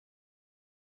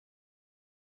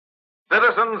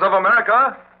Citizens of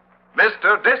America,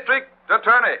 Mr. District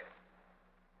Attorney.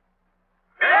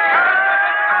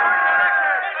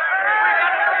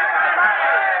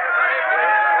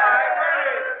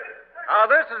 Now,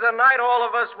 this is a night all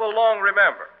of us will long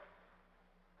remember.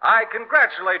 I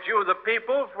congratulate you, the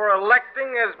people, for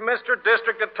electing as Mr.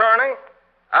 District Attorney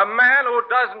a man who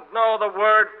doesn't know the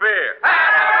word fear. You,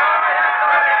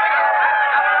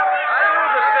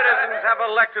 the citizens, have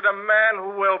elected a man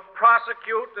who will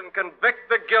prosecute and convict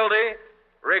the guilty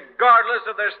regardless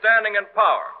of their standing in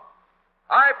power.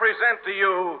 I present to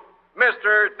you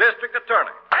Mr. District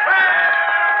Attorney.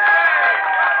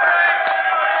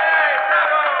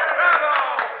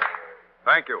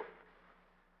 Thank you.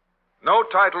 No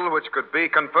title which could be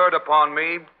conferred upon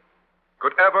me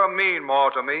could ever mean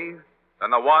more to me than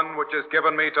the one which is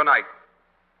given me tonight,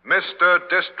 Mr.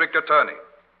 District Attorney.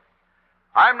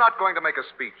 I'm not going to make a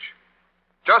speech.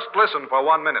 Just listen for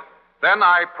 1 minute. Then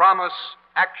I promise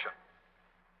action.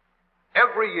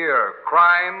 Every year,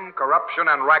 crime, corruption,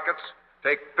 and rackets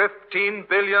take $15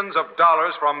 billion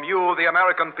from you, the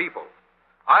American people.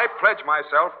 I pledge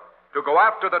myself to go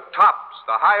after the tops,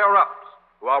 the higher-ups,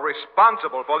 who are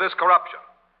responsible for this corruption.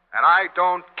 And I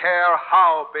don't care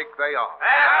how big they are.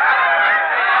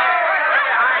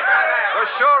 The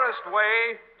surest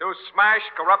way to smash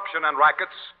corruption and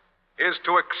rackets is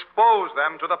to expose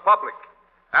them to the public.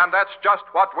 And that's just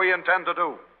what we intend to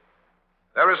do.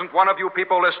 There isn't one of you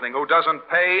people listening who doesn't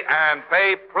pay, and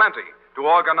pay plenty, to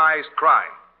organized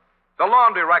crime. The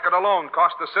laundry racket alone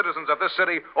cost the citizens of this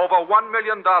city over $1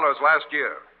 million last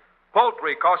year.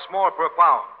 Poultry costs more per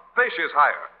pound. Fish is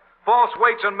higher. False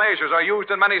weights and measures are used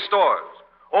in many stores.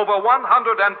 Over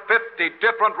 150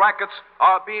 different rackets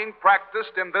are being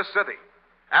practiced in this city.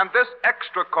 And this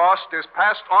extra cost is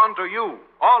passed on to you,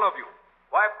 all of you.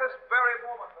 Why, at this very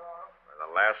moment... For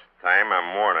the last time,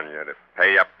 I'm warning you to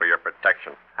pay up for your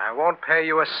protection. I won't pay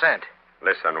you a cent.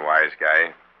 Listen, wise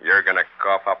guy. You're going to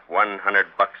cough up $100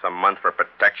 a month for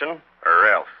protection, or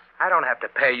else. I don't have to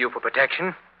pay you for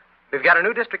protection. We've got a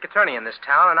new district attorney in this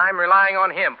town, and I'm relying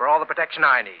on him for all the protection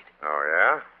I need. Oh,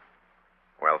 yeah?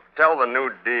 Well, tell the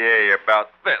new DA about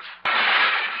this.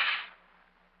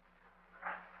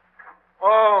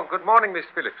 Oh, good morning, Miss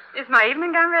Phillips. Is my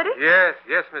evening gown ready? Yes,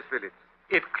 Miss Phillips.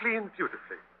 It cleaned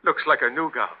beautifully. Looks like a new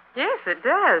gown. Yes, it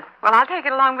does. Well, I'll take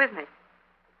it along with me.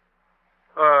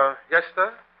 Yes,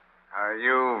 sir? Are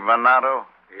you Venato?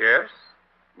 Yes.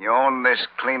 You own this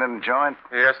cleaning joint?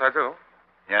 Yes, I do.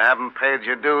 You haven't paid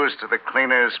your dues to the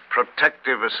Cleaners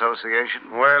Protective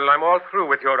Association? Well, I'm all through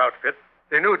with your outfit.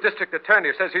 The new district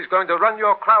attorney says he's going to run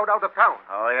your crowd out of town.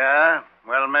 Oh, yeah?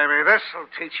 Well, maybe this'll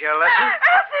teach you a lesson.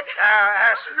 Acid!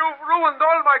 Acid. You've ruined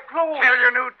all my clothes. Tell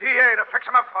your new DA to fix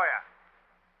them up for you.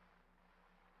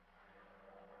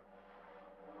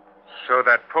 So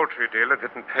that poultry dealer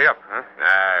didn't pay up, huh?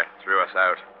 Nah, threw us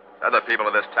out. Other people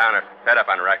of this town are fed up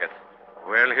on rackets.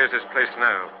 Well, here's his place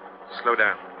now. Slow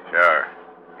down. Sure.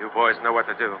 You boys know what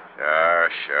to do.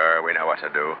 Sure. We know what to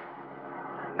do.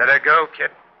 Let her go,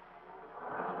 kid.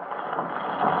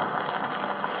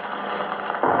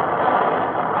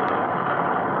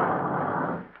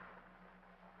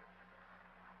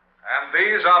 And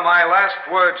these are my last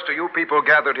words to you people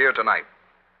gathered here tonight.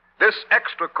 This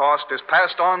extra cost is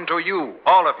passed on to you,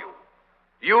 all of you.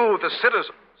 You, the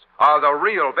citizens, are the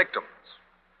real victims.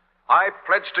 I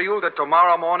pledge to you that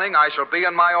tomorrow morning I shall be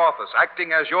in my office,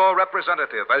 acting as your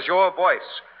representative, as your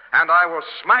voice, and I will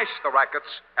smash the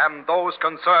rackets and those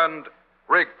concerned,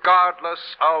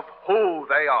 regardless of who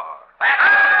they are.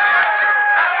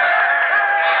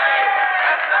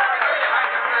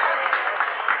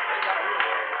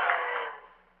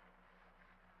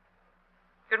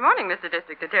 Good morning, Mr.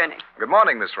 District Attorney. Good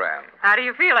morning, Miss Rand. How do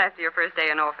you feel after your first day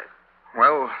in office?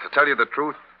 Well, to tell you the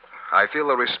truth, I feel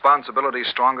the responsibility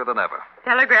stronger than ever.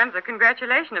 Telegrams of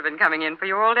congratulation have been coming in for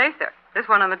you all day, sir. This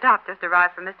one on the top just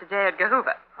arrived from Mr. J. Edgar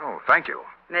Hoover. Oh, thank you.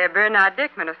 Mayor Bernard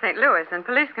Dickman of St. Louis and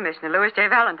Police Commissioner Louis J.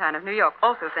 Valentine of New York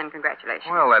also send congratulations.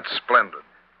 Well, that's splendid.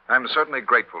 I'm certainly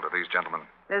grateful to these gentlemen.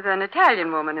 There's an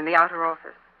Italian woman in the outer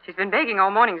office. She's been begging all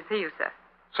morning to see you, sir.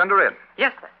 Send her in.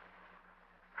 Yes, sir.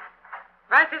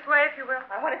 Right this way, if you will.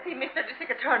 I want to see Mr.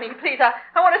 District Attorney, please. I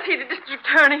want to see the District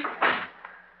Attorney.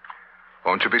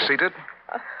 Won't you be seated?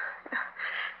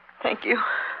 Thank you.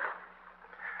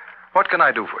 What can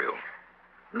I do for you?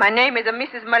 My name is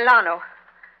Mrs. Milano.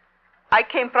 I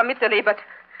came from Italy, but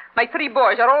my 3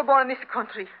 boys are all born in this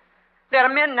country. They're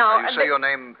men now. You say your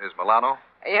name is Milano?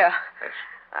 Yeah.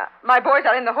 Yes. My boys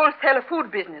are in the wholesale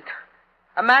food business.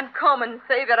 A man come and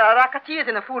say there are racketeers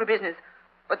in the food business,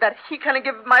 but that he can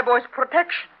give my boys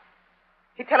protection.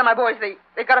 He's telling my boys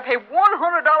they got to pay $100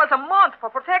 a month for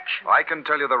protection. I can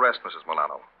tell you the rest, Mrs.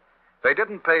 Milano. They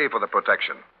didn't pay for the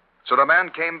protection, so the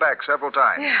man came back several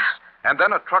times. Yeah. And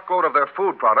then a truckload of their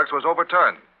food products was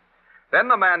overturned. Then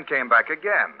the man came back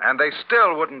again, and they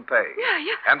still wouldn't pay.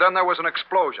 Yeah. And then there was an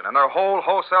explosion, and their whole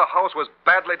wholesale house was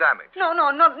badly damaged. No,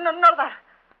 none of that.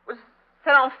 It was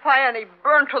set on fire and he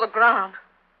burned to the ground.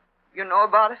 You know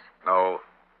about it? No,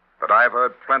 but I've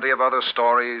heard plenty of other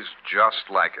stories just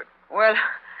like it. Well,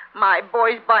 my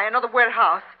boys buy another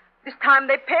warehouse. This time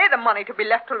they pay the money to be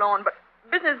left alone, but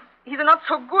business is not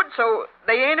so good, so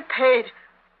they ain't paid.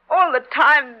 All the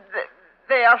time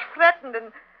they are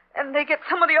threatened, and they get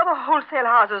some of the other wholesale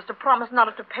houses to promise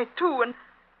not to pay too, and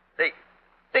they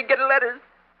get letters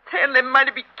saying they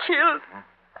might be killed.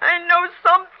 I know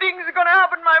something's going to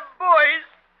happen, my boys.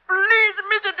 Please,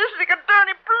 Mr. District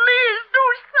Attorney, please do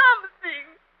something.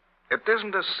 It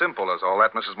isn't as simple as all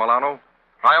that, Mrs. Milano.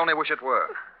 I only wish it were.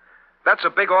 That's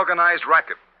a big organized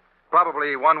racket.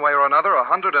 Probably one way or another,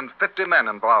 150 men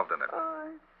involved in it. Oh,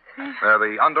 I see. They're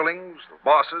the underlings, the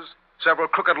bosses, several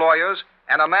crooked lawyers,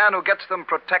 and a man who gets them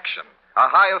protection, a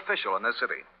high official in this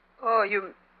city. Oh,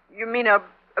 you mean a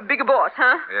bigger boss,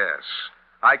 huh? Yes.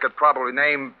 I could probably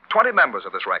name 20 members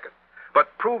of this racket.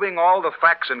 But proving all the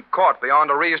facts in court beyond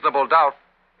a reasonable doubt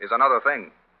is another thing.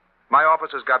 My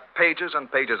office has got pages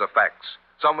and pages of facts.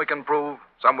 Some we can prove,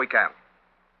 some we can't.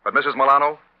 But, Mrs.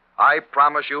 Milano, I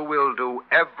promise you we'll do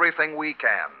everything we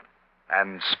can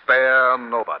and spare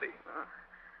nobody.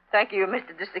 Thank you,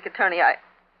 Mr. District Attorney. I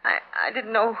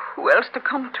didn't know who else to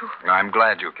come to. I'm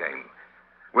glad you came.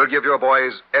 We'll give your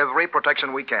boys every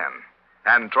protection we can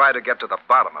and try to get to the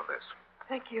bottom of this.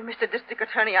 Thank you, Mr. District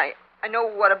Attorney. I know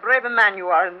what a brave man you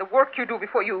are and the work you do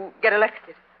before you get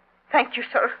elected. Thank you,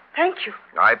 sir. Thank you.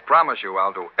 I promise you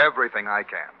I'll do everything I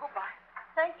can. Goodbye.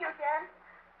 Thank you again.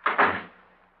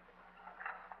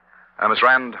 Miss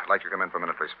Rand, I'd like you to come in for a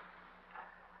minute, please.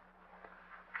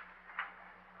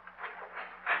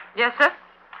 Yes, sir?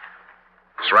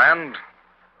 Miss Rand,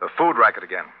 the food racket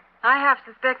again. I have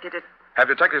suspected it. Have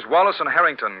Detectives Wallace and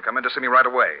Harrington come in to see me right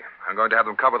away. I'm going to have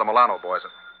them cover the Milano boys.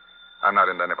 I'm not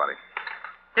into anybody.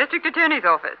 District Attorney's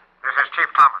office. This is Chief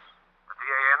Thomas. The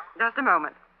DA in? Just a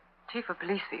moment. Chief of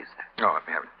Police for you, sir. Oh, let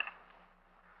me have it.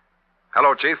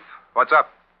 Hello, Chief. What's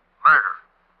up? Murder.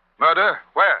 Murder?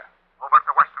 Where? Over at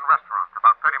the Western Restaurant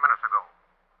about 30 minutes ago.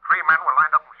 3 men were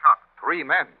lined up and shot. 3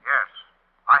 men? Yes.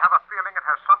 I have a feeling it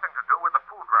has something to do with the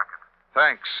food racket.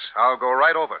 Thanks. I'll go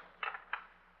right over.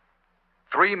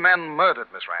 3 men murdered,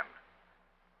 Miss Rand.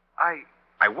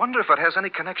 I wonder if it has any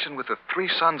connection with the 3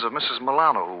 sons of Mrs.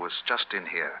 Milano who was just in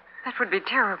here. That would be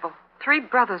terrible. 3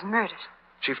 brothers murdered.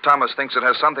 Chief Thomas thinks it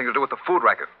has something to do with the food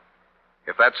racket.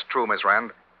 If that's true, Miss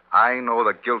Rand, I know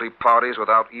the guilty parties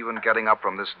without even getting up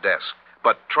from this desk.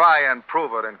 But try and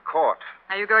prove it in court.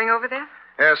 Are you going over there?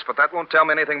 Yes, but that won't tell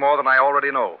me anything more than I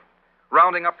already know.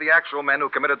 Rounding up the actual men who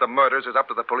committed the murders is up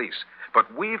to the police.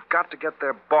 But we've got to get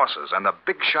their bosses and the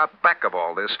big shot back of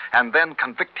all this and then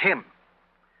convict him.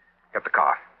 Get the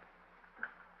car.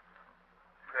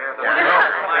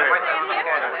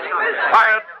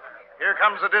 Quiet. Here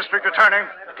comes the district attorney.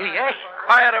 DA?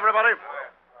 Quiet, everybody.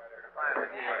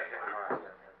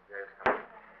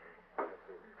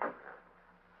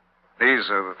 These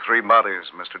are the 3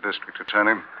 bodies, Mr. District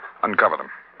Attorney. Uncover them.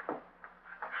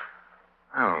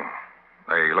 Oh,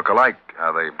 they look alike.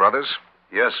 Are they brothers?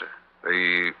 Yes, sir.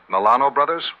 The Milano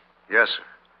brothers? Yes, sir.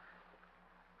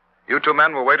 You 2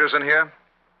 men were waiters in here?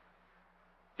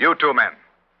 You 2 men.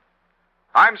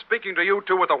 I'm speaking to you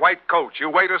 2 with the white coats. You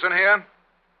waiters in here?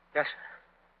 Yes, sir.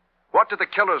 What did the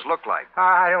killers look like?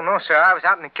 I don't know, sir. I was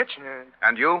out in the kitchen.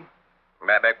 And you?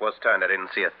 My back was turned. I didn't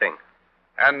see a thing.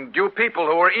 And you people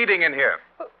who were eating in here?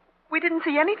 We didn't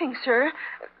see anything, sir.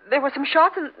 There were some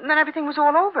shots, and then everything was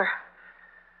all over.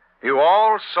 You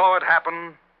all saw it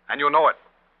happen, and you know it.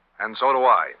 And so do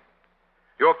I.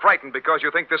 You're frightened because you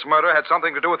think this murder had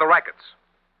something to do with the rackets.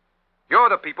 You're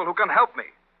the people who can help me.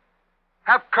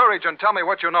 Have courage and tell me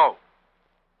what you know.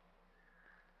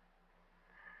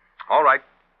 All right.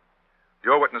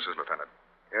 Your witnesses, Lieutenant.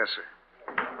 Yes, sir.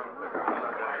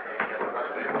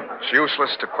 It's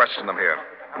useless to question them here.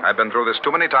 I've been through this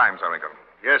too many times, Harrington.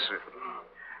 Yes, sir.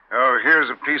 Oh, here's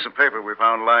a piece of paper we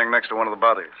found lying next to one of the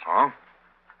bodies. Huh?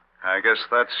 I guess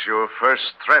that's your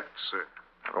first threat, sir.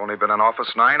 I've only been in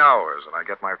office 9 hours, and I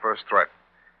get my first threat.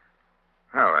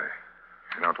 Well,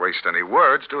 they don't waste any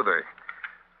words, do they?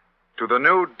 To the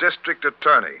new district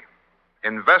attorney,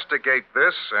 investigate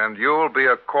this, and you'll be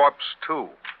a corpse, too.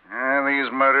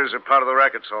 These murders are part of the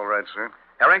rackets, all right, sir.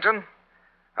 Harrington,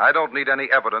 I don't need any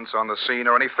evidence on the scene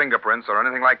or any fingerprints or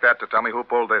anything like that to tell me who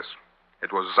pulled this.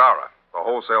 It was Zara. the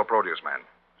wholesale produce man.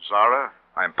 Zara?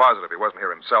 I'm positive he wasn't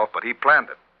here himself, but he planned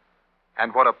it.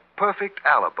 And what a perfect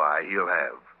alibi he'll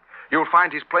have. You'll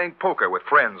find he's playing poker with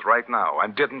friends right now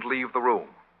and didn't leave the room.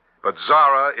 But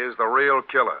Zara is the real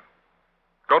killer.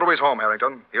 Go to his home,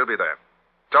 Harrington. He'll be there.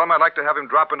 Tell him I'd like to have him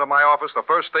drop into my office the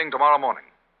first thing tomorrow morning.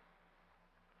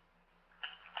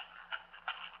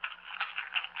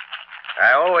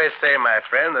 I always say, my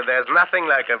friend, that there's nothing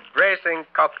like a bracing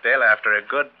cocktail after a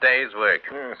good day's work.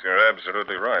 Yes, you're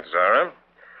absolutely right, Zara.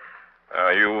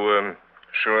 Are you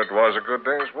sure it was a good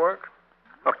day's work?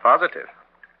 Oh, positive.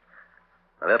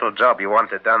 The little job you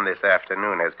wanted done this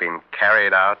afternoon has been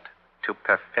carried out to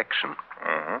perfection.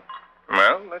 Mm-hmm.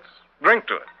 Well, let's drink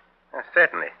to it.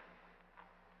 Certainly.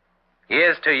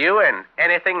 Here's to you and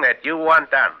anything that you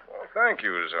want done. Well, thank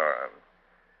you, Zara.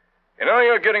 You know,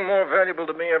 you're getting more valuable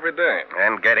to me every day.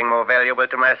 And getting more valuable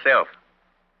to myself.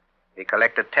 We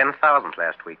collected 10,000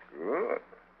 last week. Good.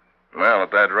 Well,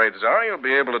 at that rate, Zara, you'll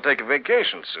be able to take a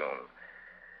vacation soon.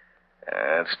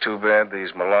 It's too bad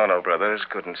these Milano brothers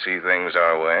couldn't see things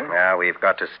our way. Well, we've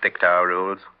got to stick to our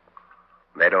rules.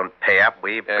 They don't pay up.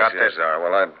 We've got to... Yes, Zara.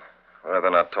 Well, I'd rather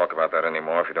not talk about that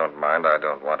anymore, if you don't mind. I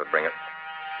don't want to bring it.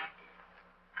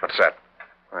 What's that?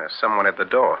 There's someone at the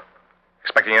door.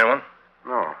 Expecting anyone?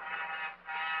 No.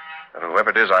 Well, whoever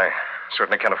it is, I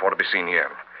certainly can't afford to be seen here.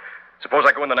 Suppose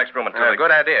I go in the next room and tell you...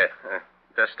 Good idea.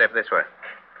 Just step this way.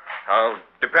 I'll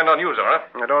depend on you, Zara.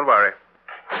 Don't worry.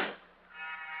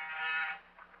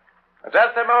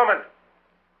 Just a moment.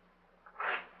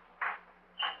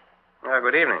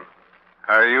 Good evening.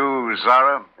 Are you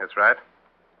Zara? That's right.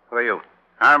 Who are you?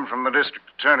 I'm from the district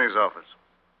attorney's office.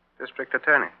 District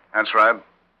attorney. That's right.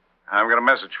 I've got a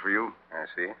message for you. I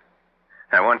see.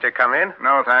 I want to come in?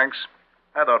 No, thanks.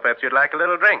 I thought perhaps you'd like a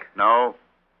little drink. No.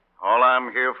 All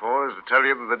I'm here for is to tell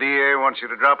you that the DA wants you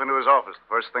to drop into his office the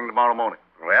first thing tomorrow morning.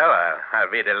 Well,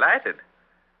 I'll be delighted.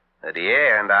 The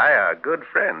DA and I are good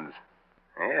friends.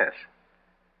 Yes.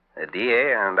 The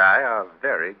DA and I are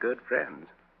very good friends.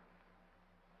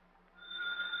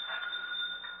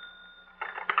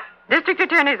 District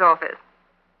Attorney's office.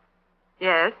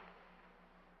 Yes.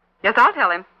 Yes, I'll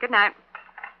tell him. Good night.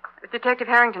 It's Detective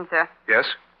Harrington, sir. Yes?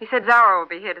 He said Zara will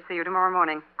be here to see you tomorrow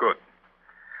morning. Good.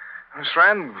 Miss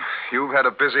Rand, you've had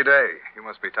a busy day. You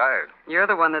must be tired. You're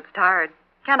the one that's tired.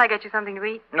 Can't I get you something to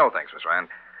eat? No, thanks, Miss Rand.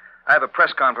 I have a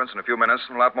press conference in a few minutes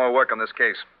and a lot more work on this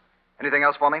case. Anything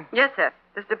else for me? Yes, sir.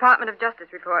 This Department of Justice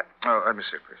report. Oh, let me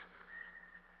see, please.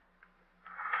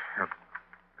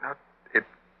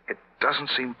 It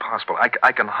doesn't seem possible.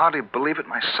 I can hardly believe it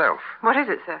myself. What is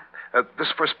it, sir?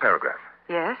 This first paragraph.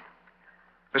 Yes?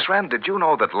 Miss Rand, did you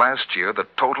know that last year the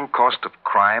total cost of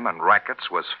crime and rackets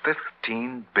was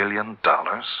 $15 billion?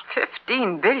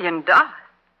 $15 billion?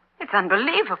 It's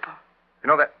unbelievable. You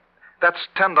know, that's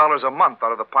 $10 a month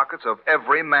out of the pockets of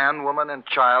every man, woman, and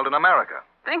child in America.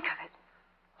 Think of it.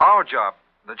 Our job,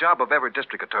 the job of every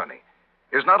district attorney,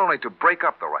 is not only to break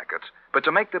up the rackets, but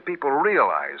to make the people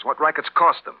realize what rackets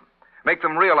cost them. Make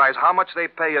them realize how much they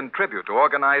pay in tribute to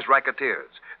organized racketeers.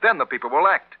 Then the people will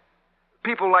act.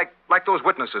 People like those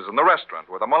witnesses in the restaurant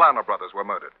where the Milano brothers were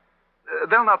murdered.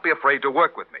 They'll not be afraid to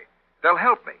work with me. They'll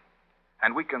help me.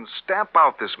 And we can stamp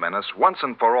out this menace once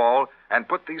and for all and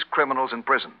put these criminals in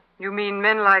prison. You mean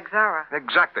men like Zara?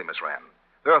 Exactly, Miss Rand.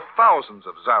 There are thousands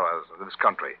of Zaras in this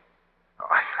country.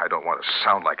 I don't want to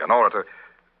sound like an orator,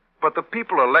 but the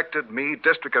people elected me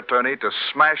district attorney to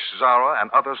smash Zara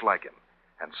and others like him.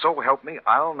 And so help me,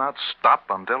 I'll not stop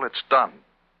until it's done.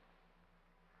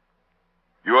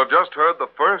 You have just heard the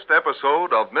first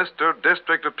episode of Mr.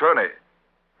 District Attorney,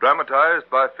 dramatized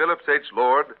by Phillips H.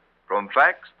 Lord from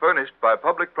facts furnished by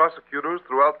public prosecutors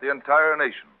throughout the entire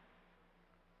nation.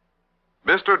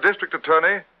 Mr. District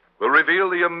Attorney will reveal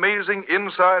the amazing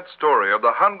inside story of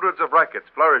the hundreds of rackets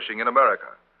flourishing in America,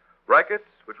 rackets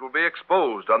which will be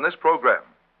exposed on this program.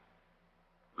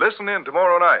 Listen in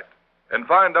tomorrow night and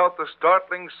find out the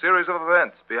startling series of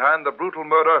events behind the brutal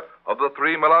murder of the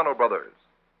three Milano brothers.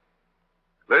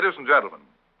 Ladies and gentlemen,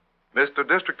 Mr.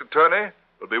 District Attorney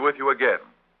will be with you again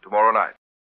tomorrow night.